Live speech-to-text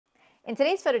In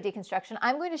today's photo deconstruction,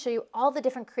 I'm going to show you all the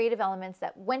different creative elements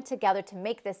that went together to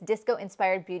make this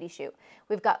disco-inspired beauty shoot.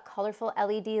 We've got colorful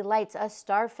LED lights, a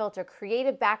star filter,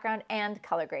 creative background, and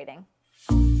color grading.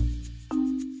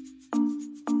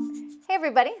 Hey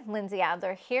everybody, Lindsay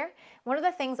Adler here. One of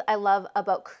the things I love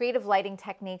about creative lighting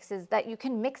techniques is that you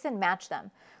can mix and match them.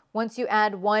 Once you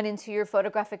add one into your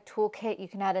photographic toolkit, you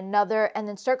can add another and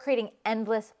then start creating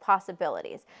endless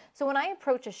possibilities. So when I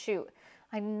approach a shoot,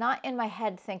 I'm not in my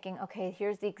head thinking, okay,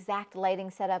 here's the exact lighting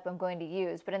setup I'm going to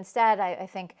use, but instead I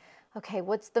think, okay,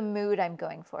 what's the mood I'm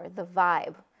going for, the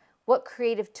vibe? What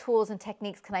creative tools and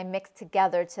techniques can I mix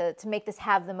together to make this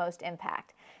have the most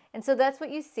impact? And so that's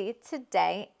what you see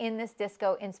today in this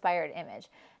disco-inspired image.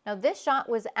 Now this shot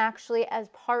was actually as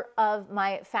part of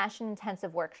my fashion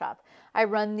intensive workshop. I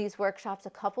run these workshops a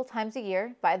couple times a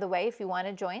year. By the way, if you want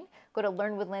to join, go to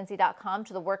learnwithlindsay.com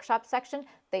to the workshop section.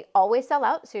 They always sell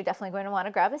out, so you're definitely going to want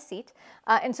to grab a seat.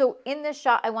 And so in this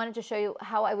shot, I wanted to show you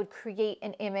how I would create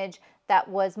an image that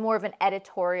was more of an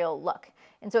editorial look.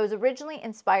 And so it was originally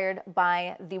inspired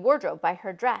by the wardrobe, by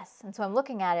her dress. And so I'm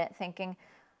looking at it thinking,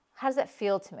 how does that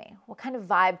feel to me? What kind of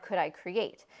vibe could I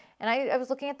create? And I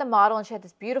was looking at the model and she had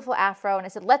this beautiful afro and I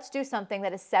said, let's do something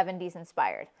that is 70s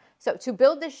inspired. So to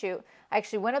build this shoot, I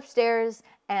actually went upstairs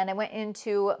and I went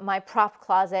into my prop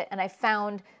closet and I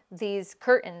found these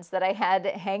curtains that I had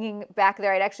hanging back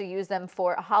there. I'd actually used them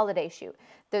for a holiday shoot.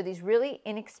 They're these really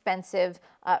inexpensive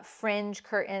fringe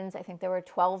curtains. I think they were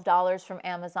 $12 from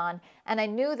Amazon. And I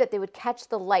knew that they would catch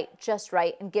the light just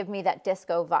right and give me that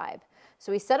disco vibe.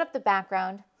 So we set up the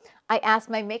background. I asked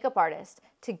my makeup artist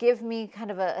to give me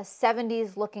kind of a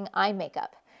 70s looking eye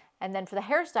makeup. And then for the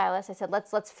hairstylist, I said,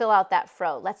 let's fill out that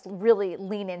fro. Let's really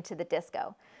lean into the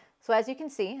disco. So as you can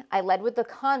see, I led with the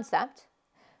concept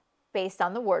based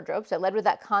on the wardrobe. So I led with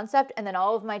that concept and then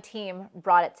all of my team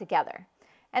brought it together.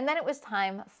 And then it was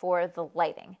time for the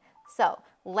lighting. So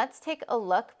let's take a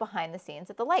look behind the scenes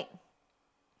at the light.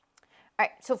 All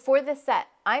right, so for this set,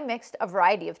 I mixed a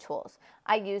variety of tools.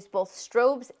 I used both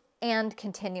strobes and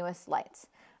continuous lights.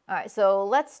 All right, so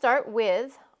let's start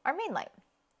with our main light.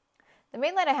 The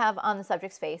main light I have on the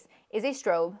subject's face is a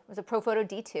strobe. It was a Photo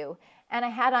D2, and I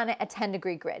had on it a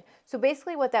 10-degree grid. So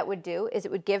basically what that would do is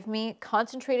it would give me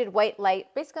concentrated white light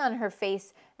basically on her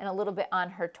face and a little bit on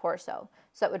her torso.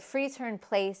 So that would freeze her in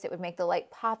place. It would make the light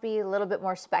poppy, a little bit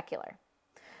more specular.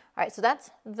 All right, so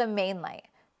that's the main light.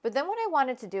 But then what I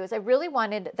wanted to do is I really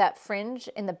wanted that fringe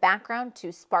in the background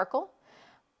to sparkle,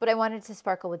 but I wanted to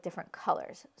sparkle with different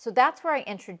colors. So that's where I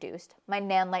introduced my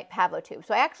Nanlite Pavotube.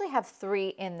 So I actually have three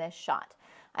in this shot.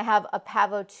 I have a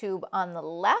Pavotube on the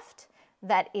left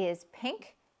that is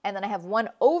pink, and then I have one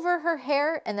over her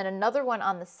hair, and then another one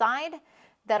on the side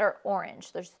that are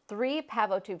orange. There's three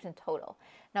Pavotubes in total.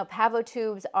 Now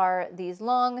Pavotubes are these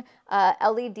long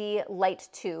LED light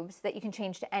tubes that you can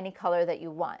change to any color that you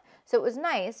want. So it was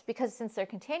nice because since they're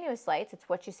continuous lights, it's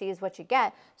what you see is what you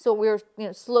get. So we were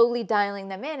slowly dialing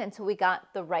them in until we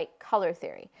got the right color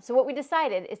theory. So what we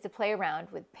decided is to play around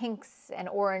with pinks and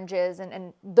oranges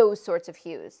and those sorts of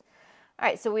hues. All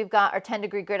right, so we've got our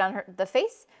 10-degree grid on the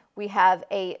face. We have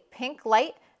a pink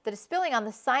light that is spilling on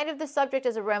the side of the subject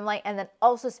as a rim light and then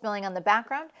also spilling on the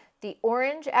background. The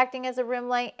orange acting as a rim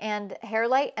light and hair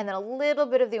light, and then a little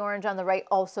bit of the orange on the right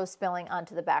also spilling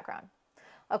onto the background.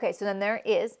 Okay, so then there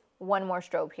is one more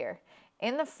strobe here.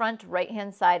 In the front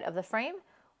right-hand side of the frame,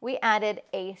 we added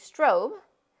a strobe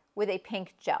with a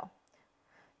pink gel.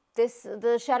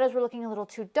 The shadows were looking a little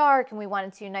too dark and we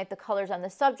wanted to unite the colors on the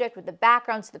subject with the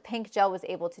background, so the pink gel was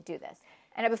able to do this.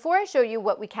 And before I show you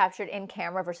what we captured in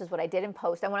camera versus what I did in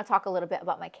post, I want to talk a little bit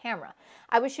about my camera.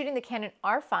 I was shooting the Canon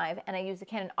R5 and I used the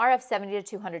Canon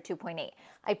RF70-200 2.8.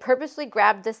 I purposely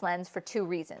grabbed this lens for two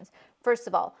reasons. First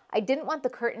of all, I didn't want the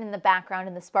curtain in the background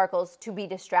and the sparkles to be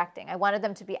distracting. I wanted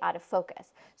them to be out of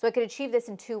focus. So I could achieve this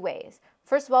in two ways.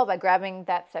 First of all, by grabbing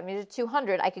that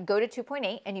 70-200, I could go to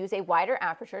 2.8 and use a wider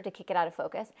aperture to kick it out of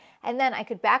focus. And then I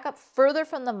could back up further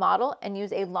from the model and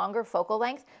use a longer focal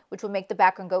length, which will make the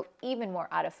background go even more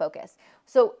out of focus.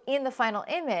 So in the final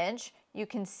image, you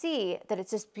can see that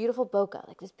it's this beautiful bokeh,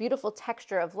 like this beautiful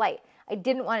texture of light. I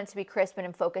didn't want it to be crisp and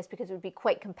in focus because it would be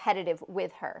quite competitive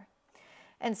with her.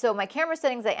 And so my camera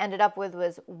settings I ended up with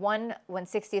was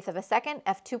 1/160th of a second,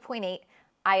 f2.8,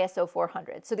 ISO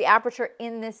 400. So the aperture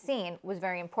in this scene was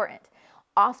very important.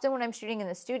 Often when I'm shooting in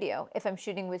the studio, if I'm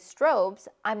shooting with strobes,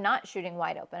 I'm not shooting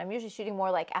wide open. I'm usually shooting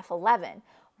more like f11,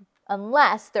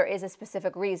 unless there is a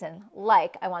specific reason,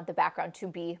 like I want the background to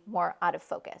be more out of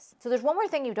focus. So there's one more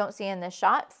thing you don't see in this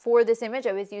shot. For this image,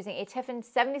 I was using a Tiffin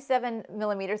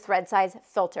 77mm thread size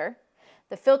filter.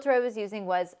 The filter I was using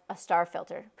was a star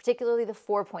filter, particularly the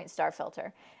 4-point star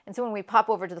filter. And so when we pop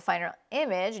over to the final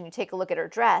image and you take a look at her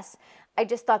dress, I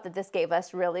just thought that this gave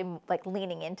us really like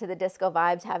leaning into the disco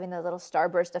vibes, having the little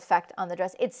starburst effect on the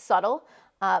dress. It's subtle,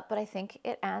 but I think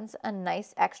it adds a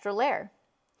nice extra layer.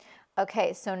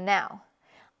 Okay, so now,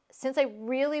 since I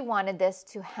really wanted this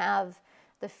to have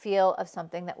the feel of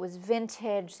something that was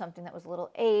vintage, something that was a little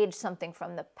aged, something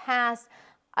from the past,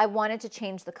 I wanted to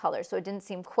change the color so it didn't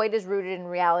seem quite as rooted in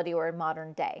reality or in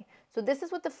modern day. So this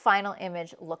is what the final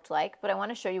image looked like, but I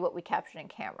want to show you what we captured in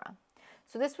camera.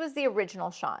 So this was the original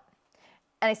shot.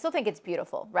 And I still think it's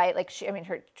beautiful, right? Like,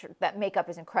 that makeup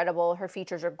is incredible. Her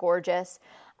features are gorgeous.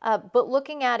 But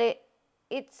looking at it,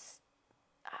 it's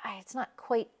not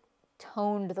quite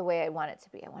toned the way I want it to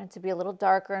be. I want it to be a little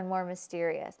darker and more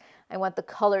mysterious. I want the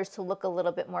colors to look a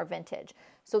little bit more vintage.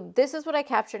 So this is what I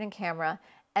captured in camera.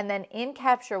 And then in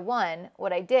Capture One,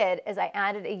 what I did is I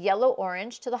added a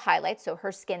yellow-orange to the highlights, so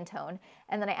her skin tone,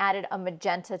 and then I added a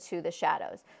magenta to the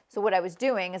shadows. So what I was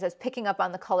doing is I was picking up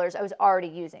on the colors I was already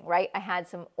using, right? I had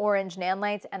some orange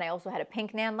Nanlites, and I also had a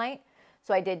pink Nanlite.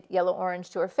 So I did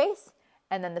yellow-orange to her face,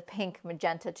 and then the pink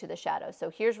magenta to the shadows. So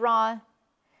here's raw,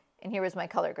 and here was my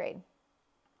color grade.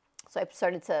 So I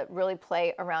started to really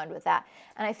play around with that.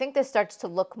 And I think this starts to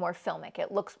look more filmic.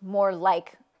 It looks more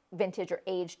like vintage or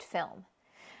aged film.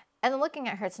 And then looking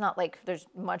at her, it's not like there's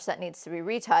much that needs to be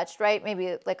retouched, right?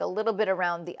 Maybe like a little bit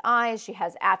around the eyes. She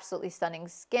has absolutely stunning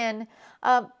skin.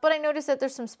 But I noticed that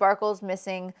there's some sparkles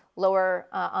missing lower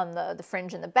on the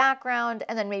fringe in the background.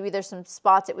 And then maybe there's some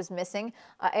spots it was missing.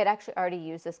 I had actually already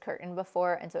used this curtain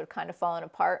before, and so it had kind of fallen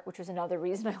apart, which was another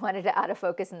reason I wanted to add a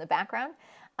focus in the background.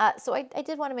 So I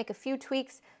did want to make a few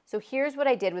tweaks. So here's what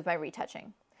I did with my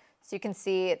retouching. So you can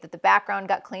see that the background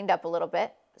got cleaned up a little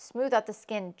bit, smooth out the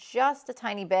skin just a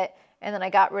tiny bit, and then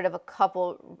I got rid of a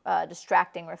couple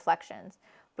distracting reflections,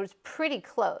 but it's pretty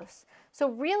close. So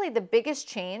really the biggest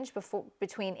change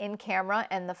between in camera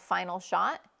and the final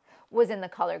shot was in the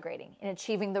color grading, in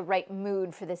achieving the right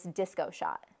mood for this disco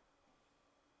shot.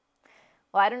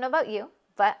 Well, I don't know about you,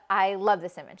 but I love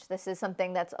this image. This is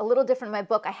something that's a little different in my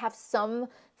book. I have some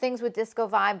things with disco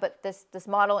vibe, but this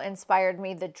model inspired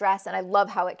me, the dress, and I love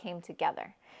how it came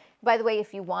together. By the way,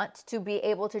 if you want to be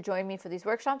able to join me for these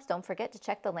workshops, don't forget to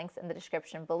check the links in the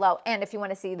description below. And if you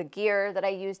want to see the gear that I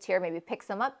used here, maybe pick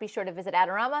some up, be sure to visit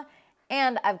Adorama.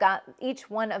 And I've got each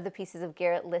one of the pieces of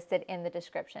gear listed in the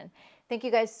description. Thank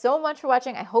you guys so much for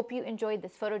watching. I hope you enjoyed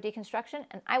this photo deconstruction,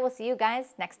 and I will see you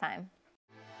guys next time.